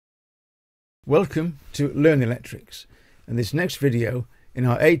Welcome to Learn Electrics and this next video in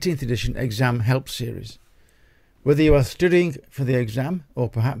our 18th edition exam help series. Whether you are studying for the exam or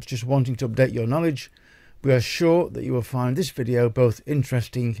perhaps just wanting to update your knowledge, we are sure that you will find this video both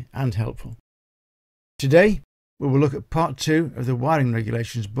interesting and helpful. Today we will look at part 2 of the wiring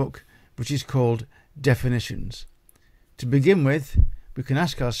regulations book, which is called Definitions. To begin with, we can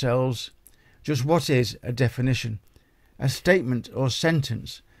ask ourselves, just what is a definition? A statement or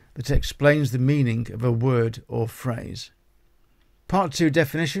sentence that explains the meaning of a word or phrase. Part 2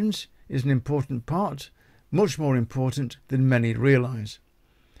 definitions is an important part, much more important than many realise.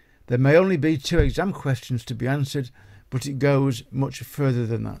 There may only be 2 exam questions to be answered, but it goes much further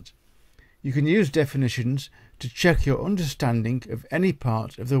than that. You can use definitions to check your understanding of any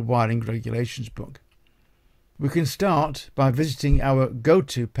part of the wiring regulations book. We can start by visiting our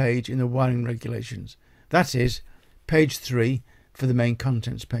go-to page in the wiring regulations, that is, page 3 for the main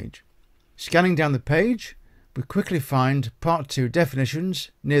contents page. Scanning down the page, we quickly find Part 2 definitions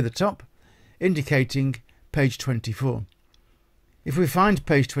near the top, indicating page 24. If we find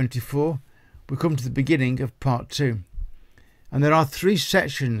page 24, we come to the beginning of Part 2. And there are 3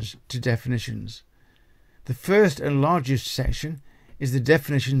 sections to definitions. The first and largest section is the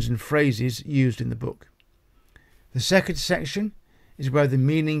definitions and phrases used in the book. The second section is where the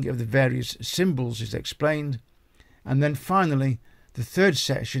meaning of the various symbols is explained. And then finally, the third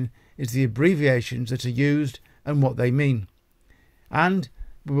section is the abbreviations that are used and what they mean. And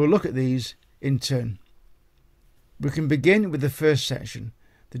we will look at these in turn. We can begin with the first section,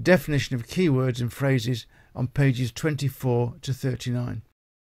 the definition of keywords and phrases on pages 24 to 39.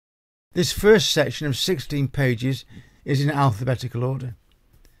 This first section of 16 pages is in alphabetical order.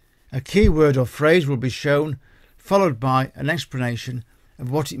 A keyword or phrase will be shown, followed by an explanation of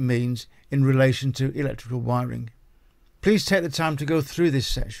what it means in relation to electrical wiring. Please take the time to go through this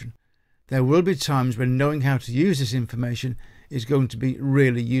section. There will be times when knowing how to use this information is going to be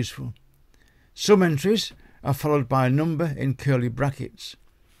really useful. Some entries are followed by a number in curly brackets.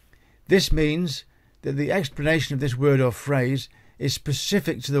 This means that the explanation of this word or phrase is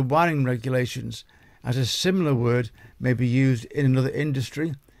specific to the wiring regulations, as a similar word may be used in another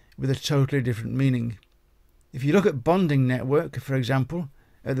industry with a totally different meaning. If you look at bonding network, for example,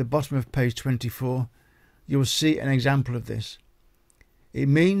 at the bottom of page 24, you will see an example of this. It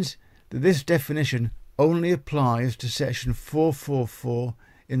means that this definition only applies to section 444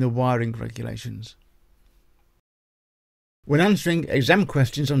 in the wiring regulations. When answering exam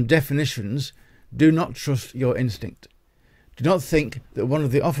questions on definitions, do not trust your instinct. Do not think that one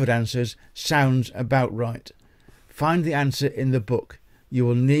of the offered answers sounds about right. Find the answer in the book. You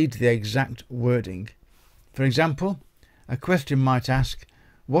will need the exact wording. For example, a question might ask,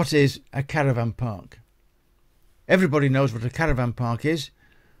 what is a caravan park? Everybody knows what a caravan park is,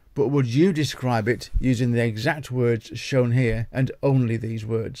 but would you describe it using the exact words shown here and only these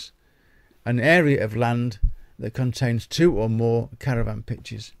words? An area of land that contains 2 or more caravan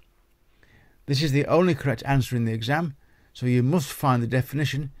pitches. This is the only correct answer in the exam, so you must find the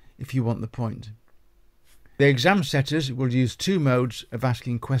definition if you want the point. The exam setters will use 2 modes of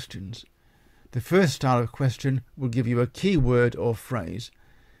asking questions. The first style of question will give you a key word or phrase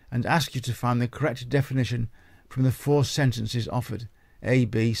and ask you to find the correct definition from the 4 sentences offered, A,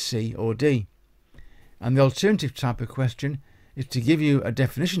 B, C or D. And the alternative type of question is to give you a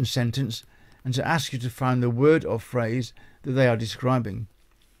definition sentence and to ask you to find the word or phrase that they are describing.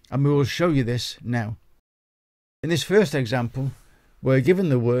 And we will show you this now. In this first example, we're given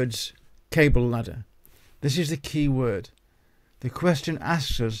the words cable ladder. This is the key word. The question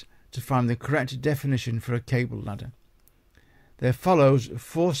asks us to find the correct definition for a cable ladder. There follows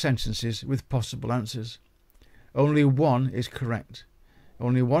 4 sentences with possible answers. Only one is correct.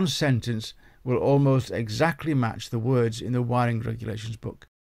 Only one sentence will almost exactly match the words in the wiring regulations book.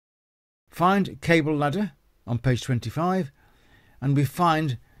 Find cable ladder on page 25 and we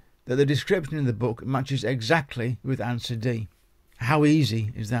find that the description in the book matches exactly with answer D. How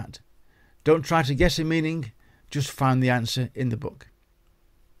easy is that? Don't try to guess a meaning, just find the answer in the book.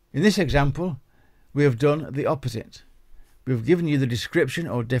 In this example, we have done the opposite. We have given you the description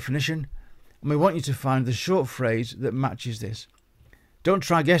or definition and we want you to find the short phrase that matches this. Don't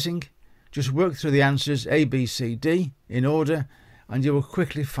try guessing, just work through the answers A, B, C, D in order and you will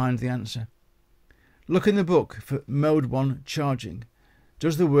quickly find the answer. Look in the book for mode 1 charging.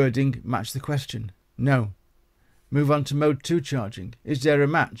 Does the wording match the question? No. Move on to mode 2 charging. Is there a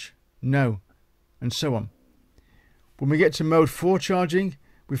match? No. And so on. When we get to mode 4 charging,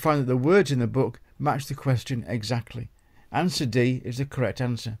 we find that the words in the book match the question exactly. Answer D is the correct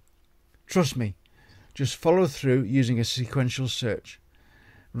answer. Trust me, just follow through using a sequential search.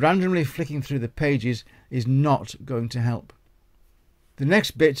 randomly flicking through the pages is not going to help. The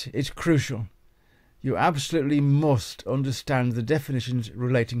next bit is crucial. You absolutely must understand the definitions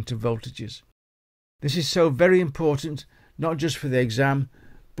relating to voltages. This is so very important, not just for the exam,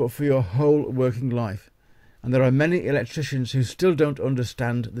 but for your whole working life. And there are many electricians who still don't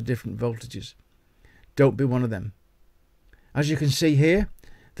understand the different voltages. Don't be one of them. As you can see here,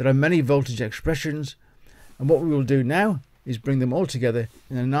 there are many voltage expressions, and what we will do now is bring them all together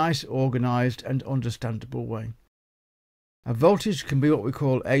in a nice, organised and understandable way. A voltage can be what we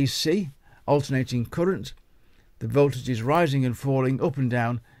call AC, alternating current. The voltage is rising and falling up and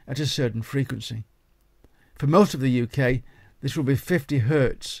down at a certain frequency. For most of the UK, this will be 50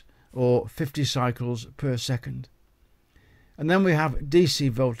 Hertz or 50 cycles per second. And then we have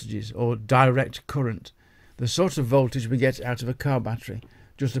DC voltages or direct current, the sort of voltage we get out of a car battery,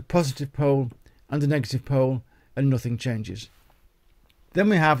 just a positive pole and a negative pole and nothing changes. Then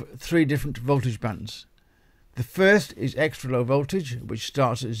we have three different voltage bands. The first is extra low voltage, which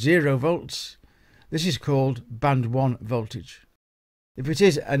starts at 0 volts. This is called band 1 voltage. If it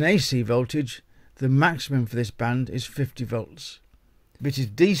is an AC voltage, the maximum for this band is 50 volts. If it is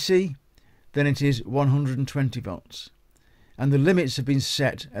DC, then it is 120 volts. And the limits have been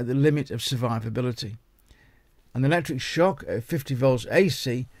set at the limit of survivability. An electric shock at 50 volts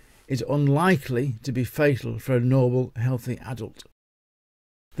AC is unlikely to be fatal for a normal, healthy adult.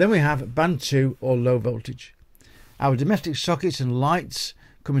 Then we have band 2 or low voltage. Our domestic sockets and lights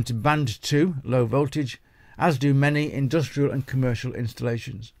come into band 2, low voltage, as do many industrial and commercial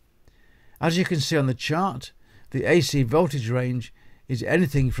installations. As you can see on the chart, the AC voltage range is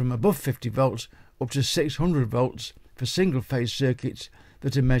anything from above 50 volts up to 600 volts for single-phase circuits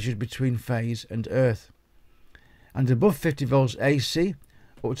that are measured between phase and earth, and above 50 volts AC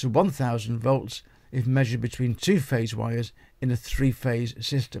up to 1000 volts if measured between two-phase wires in a three-phase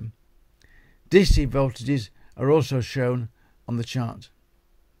system. DC voltages are also shown on the chart.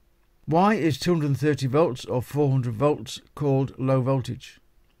 Why is 230 volts or 400 volts called low voltage?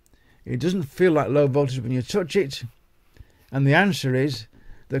 It doesn't feel like low voltage when you touch it, and the answer is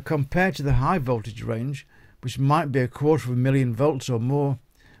that compared to the high voltage range, which might be 250,000 volts or more,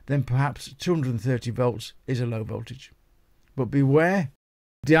 then perhaps 230 volts is a low voltage. But beware,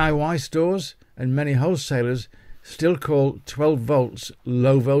 DIY stores and many wholesalers still call 12 volts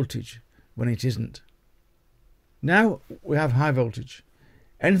low voltage when it isn't. Now we have high voltage.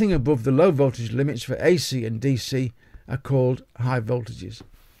 Anything above the low voltage limits for AC and DC are called high voltages,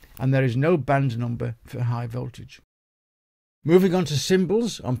 and there is no band number for high voltage. Moving on to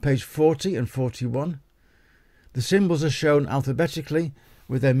symbols on page 40 and 41. The symbols are shown alphabetically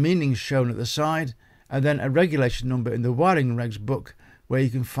with their meanings shown at the side, and then a regulation number in the wiring regs book where you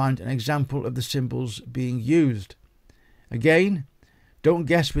can find an example of the symbols being used. Again, don't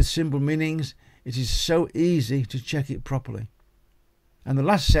guess with symbol meanings, it is so easy to check it properly. And the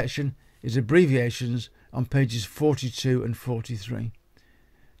last section is abbreviations on pages 42 and 43.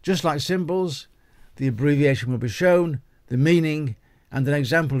 Just like symbols, the abbreviation will be shown, the meaning, and an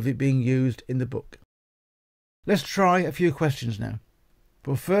example of it being used in the book. Let's try a few questions now.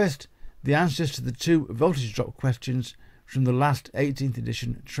 But first, the answers to the two voltage drop questions from the last 18th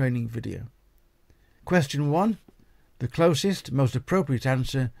edition training video. Question 1. The closest, most appropriate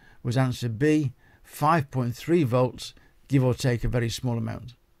answer was answer B, 5.3 volts, give or take a very small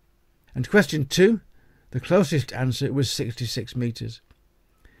amount. And question 2, the closest answer was 66 meters.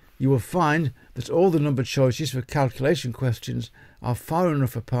 You will find that all the number choices for calculation questions are far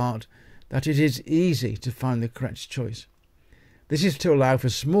enough apart that it is easy to find the correct choice. This is to allow for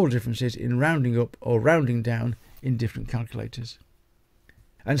small differences in rounding up or rounding down in different calculators.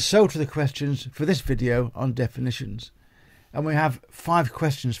 And so to the questions for this video on definitions. And we have 5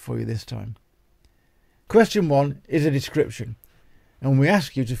 questions for you this time. Question 1 is a description, and we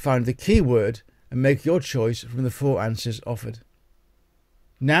ask you to find the key word and make your choice from the 4 answers offered.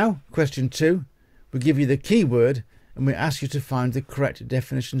 Now, question 2, we give you the key word and we ask you to find the correct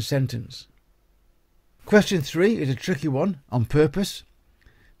definition sentence. Question 3 is a tricky one on purpose.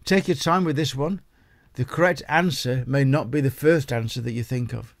 Take your time with this one. The correct answer may not be the first answer that you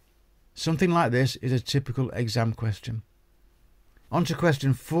think of. Something like this is a typical exam question. On to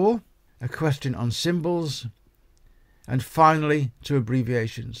question 4, a question on symbols, and finally to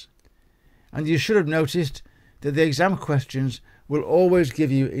abbreviations. And you should have noticed that the exam questions will always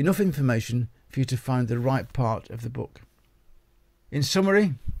give you enough information for you to find the right part of the book. In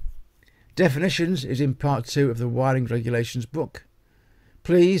summary, definitions is in part 2 of the wiring regulations book.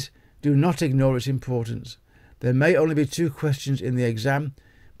 Please do not ignore its importance. There may only be 2 questions in the exam,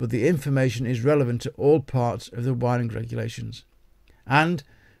 but the information is relevant to all parts of the wiring regulations. And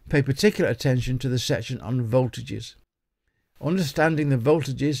pay particular attention to the section on voltages. Understanding the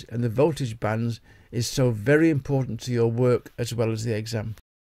voltages and the voltage bands is so very important to your work as well as the exam.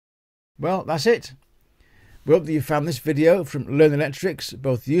 Well, that's it. We hope that you found this video from Learn Electrics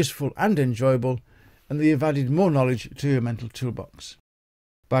both useful and enjoyable, and that you've added more knowledge to your mental toolbox.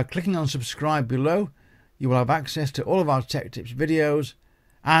 By clicking on subscribe below, you will have access to all of our Tech Tips videos,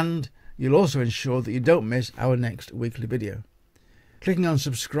 and you'll also ensure that you don't miss our next weekly video. Clicking on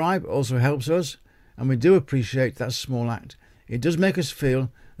subscribe also helps us, and we do appreciate that small act. It does make us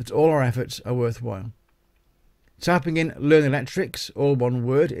feel that all our efforts are worthwhile. Typing in Learn Electrics, all one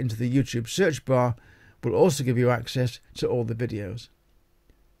word, into the YouTube search bar will also give you access to all the videos.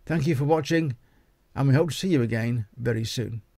 Thank you for watching, and we hope to see you again very soon.